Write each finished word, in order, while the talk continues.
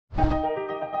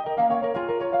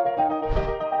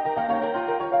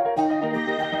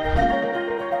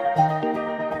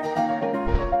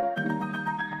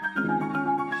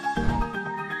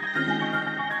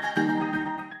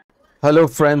Hello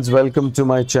friends, welcome to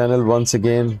my channel once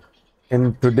again.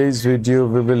 In today's video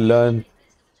we will learn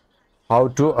how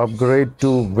to upgrade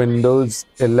to Windows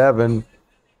 11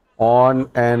 on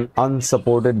an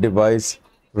unsupported device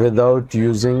without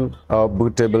using a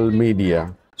bootable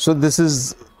media. So this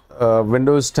is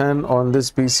Windows 10 on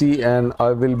this PC and I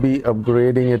will be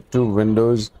upgrading it to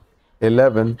Windows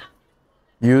 11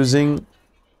 using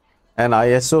an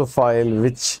ISO file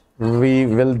which we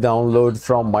will download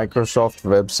from Microsoft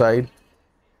website,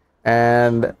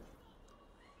 and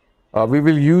we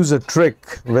will use a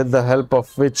trick with the help of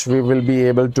which we will be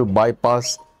able to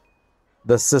bypass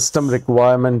the system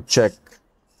requirement check,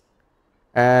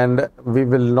 and we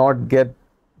will not get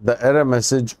the error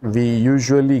message we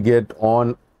usually get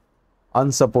on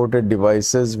unsupported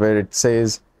devices where it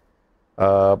says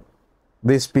uh,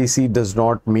 this PC does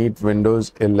not meet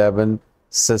Windows 11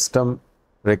 system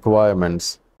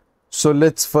requirements. So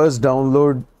let's first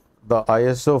download the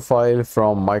ISO file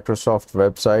from Microsoft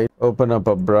website. Open up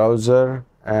a browser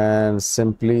and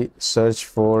simply search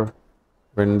for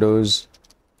Windows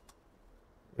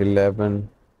 11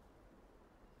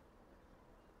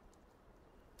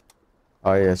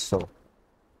 ISO.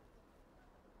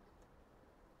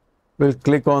 We'll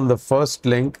click on the first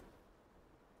link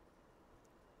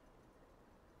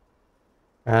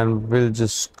and we'll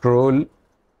just scroll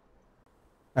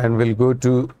and we'll go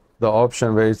to the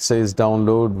option where it says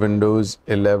download Windows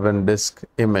 11 disk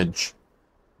image,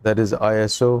 that is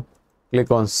ISO. Click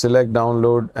on select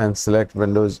download and select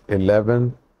Windows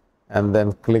 11 and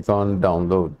then click on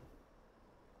download.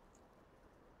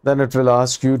 Then it will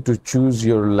ask you to choose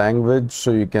your language,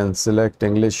 so you can select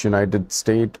English United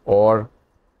States, or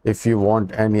if you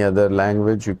want any other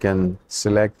language you can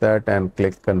select that and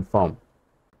click confirm.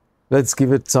 Let's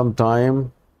give it some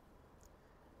time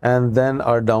and then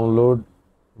our download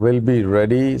will be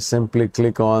ready. Simply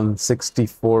click on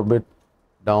 64-bit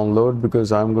download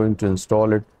because I'm going to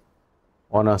install it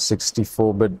on a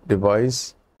 64-bit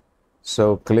device.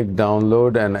 So click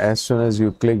download, and as soon as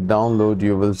you click download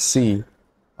you will see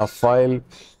a file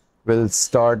will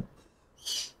start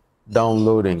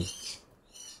downloading.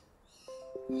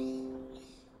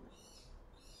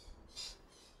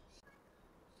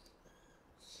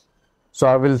 So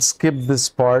I will skip this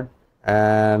part,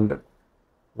 and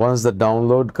once the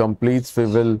download completes we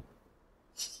will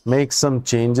make some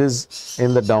changes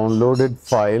in the downloaded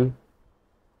file.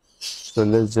 So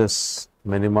let's just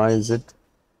minimize it.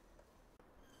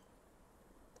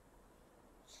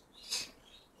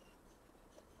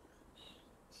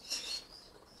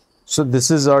 So this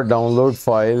is our download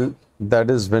file, that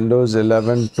is Windows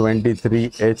 11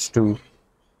 23H2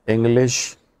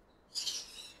 English.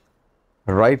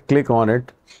 Right click on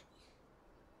it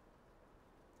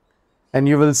and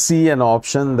you will see an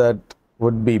option that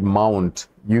would be mount.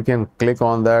 You can click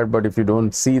on that, but if you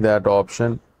don't see that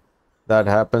option, that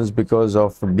happens because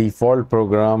of default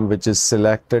program which is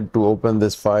selected to open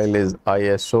this file is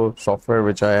ISO software,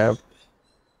 which I have.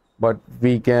 But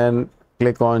we can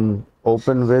click on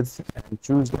open with and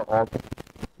choose the option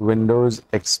Windows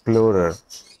Explorer.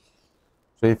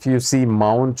 So if you see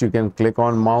mount, you can click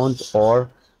on mount, or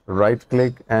right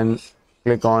click and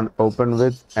click on open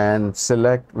with and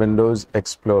select Windows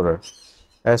Explorer.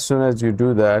 As soon as you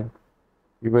do that,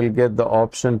 you will get the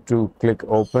option to click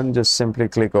open. Just simply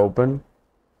click open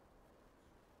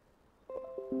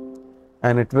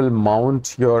and it will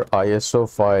mount your ISO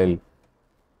file.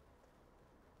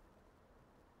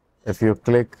 If you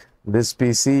click this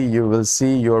PC, you will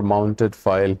see your mounted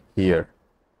file here.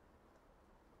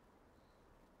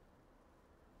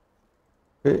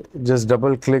 Okay, just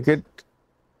double click it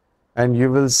and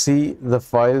you will see the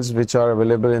files which are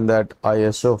available in that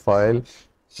ISO file.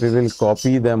 We will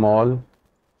copy them all.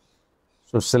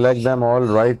 So select them all,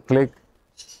 right click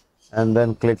and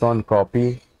then click on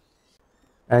copy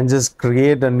and just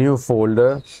create a new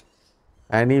folder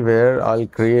anywhere. I'll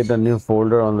create a new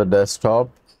folder on the desktop,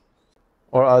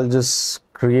 or I'll just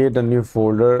create a new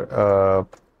folder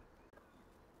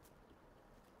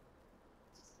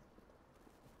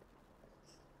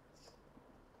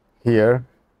here.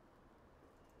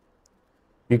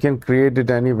 You can create it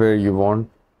anywhere you want.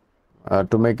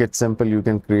 To make it simple, you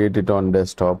can create it on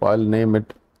desktop. I'll name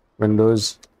it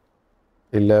Windows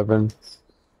 11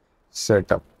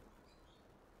 setup.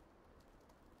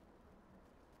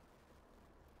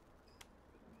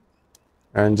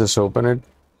 And just open it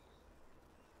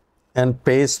and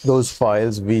paste those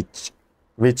files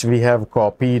which we have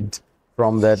copied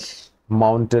from that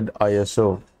mounted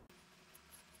ISO.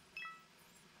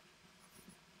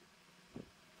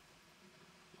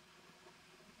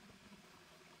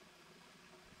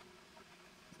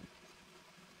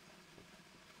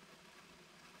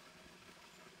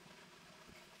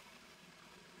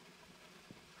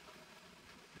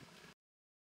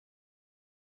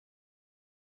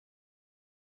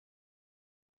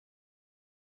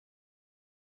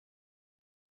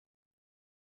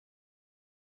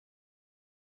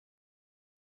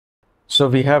 So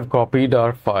we have copied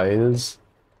our files,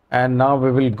 and now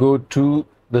we will go to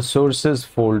the sources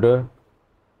folder,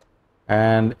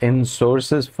 and in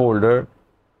sources folder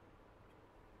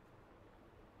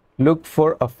look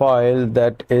for a file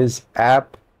that is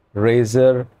app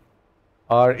razor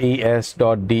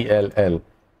res.dll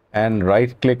and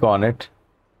right click on it,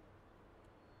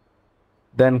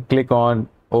 then click on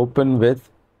open with,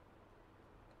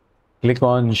 click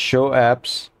on show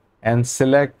apps and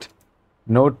select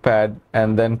notepad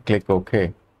and then click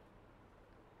OK.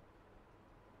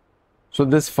 So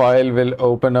this file will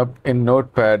open up in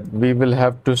notepad. We will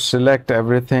have to select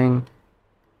everything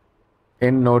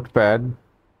in notepad.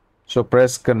 So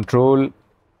press Ctrl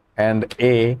and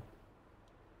A.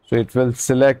 So it will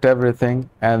select everything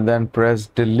and then press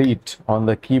delete on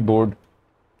the keyboard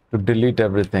to delete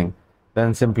everything.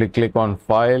 Then simply click on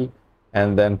file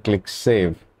and then click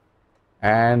save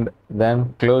and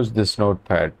then close this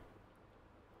notepad.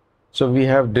 So we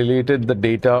have deleted the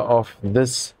data of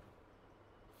this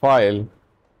file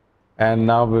and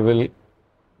now we will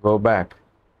go back.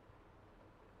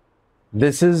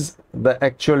 This is the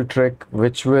actual trick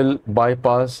which will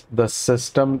bypass the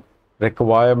system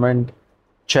requirement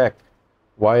check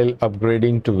while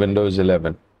upgrading to Windows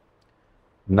 11.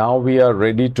 Now we are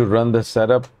ready to run the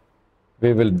setup.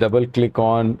 We will double click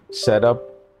on setup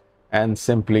and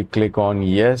simply click on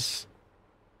yes,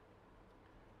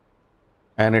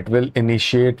 and it will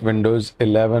initiate Windows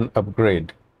 11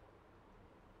 upgrade.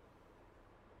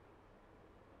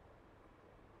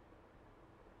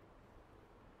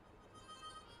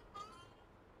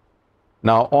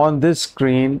 Now on this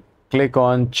screen, click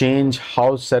on change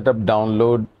how setup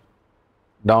downloads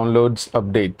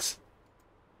updates.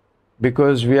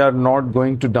 Because we are not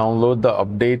going to download the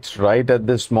updates right at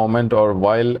this moment or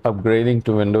while upgrading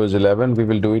to Windows 11, we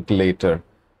will do it later.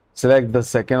 Select the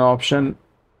second option,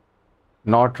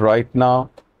 not right now,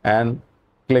 and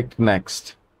click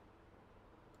next.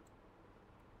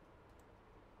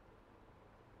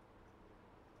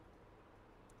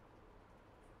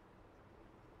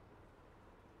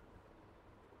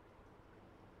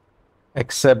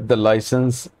 Accept the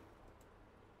license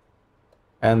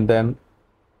and then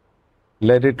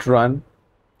let it run.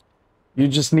 You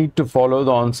just need to follow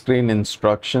the on-screen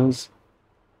instructions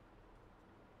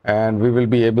and we will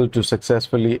be able to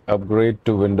successfully upgrade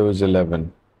to Windows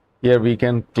 11. Here we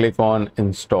can click on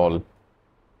install.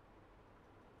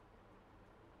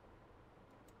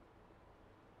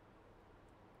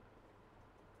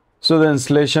 So the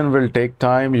installation will take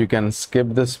time. You can skip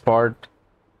this part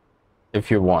if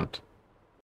you want.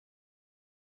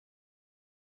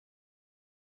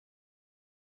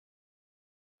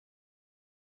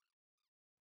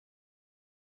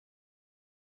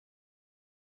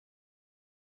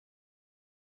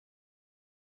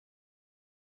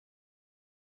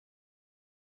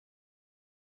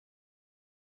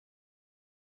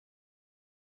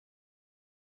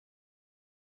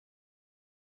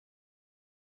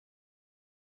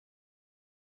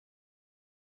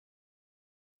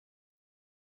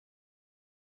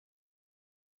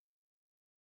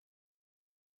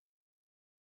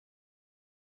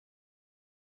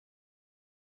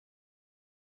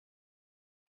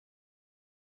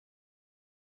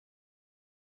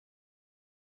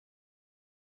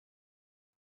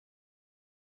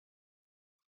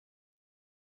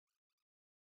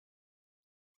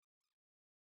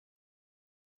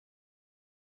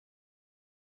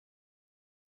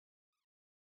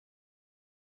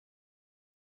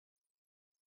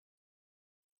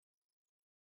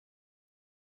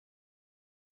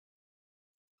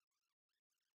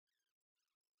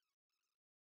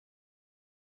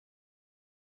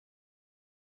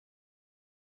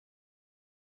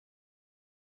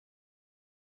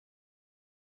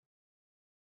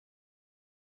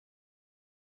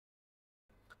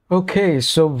 Okay,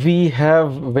 so we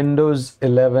have Windows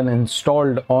 11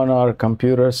 installed on our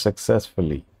computer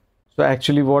successfully. So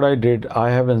actually what I did, I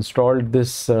have installed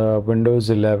this Windows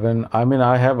 11.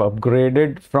 I have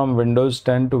upgraded from Windows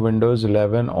 10 to Windows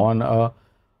 11 on a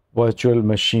virtual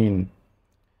machine.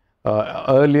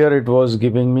 Earlier it was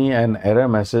giving me an error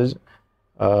message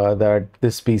that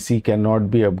this PC cannot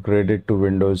be upgraded to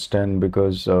Windows 10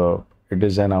 because it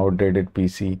is an outdated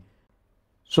PC.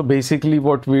 So basically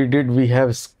what we did, we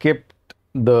have skipped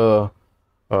the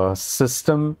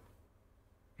system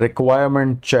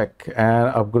requirement check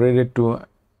and upgraded to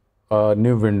a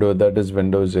new window, that is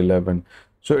Windows 11.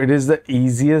 So it is the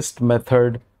easiest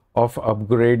method of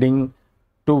upgrading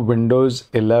to Windows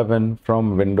 11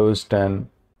 from Windows 10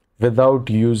 without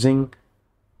using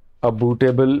a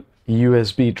bootable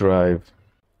USB drive.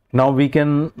 Now we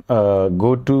can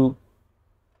go to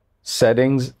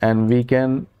settings, and we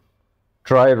can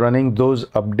try running those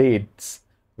updates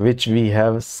which we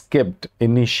have skipped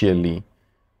initially.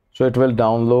 So it will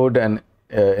download and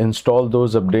install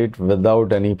those updates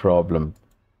without any problem.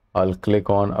 I'll click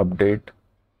on update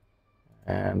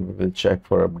and we'll check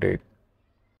for update.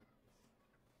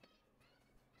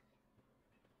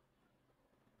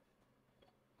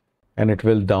 And it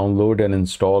will download and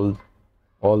install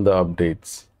all the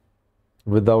updates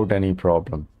without any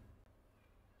problem.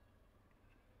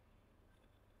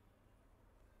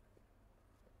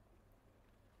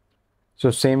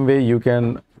 So same way you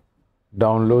can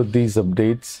download these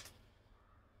updates,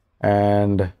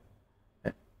 and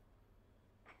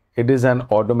it is an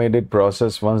automated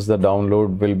process. Once the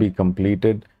download will be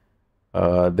completed,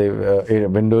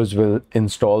 Windows will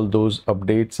install those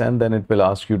updates, and then it will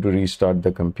ask you to restart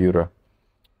the computer.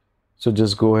 So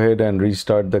just go ahead and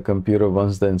restart the computer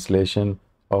once the installation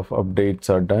of updates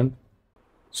are done.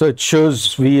 So it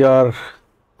shows we are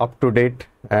up to date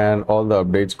and all the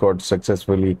updates got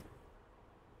successfully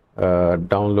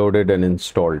downloaded and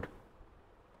installed.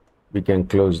 We can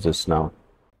close this now.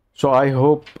 So I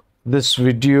hope this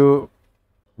video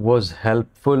was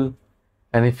helpful,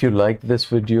 and if you like this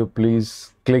video,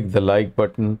 please click the like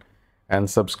button and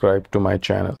subscribe to my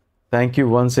channel. Thank you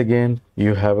once again.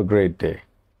 You have a great day.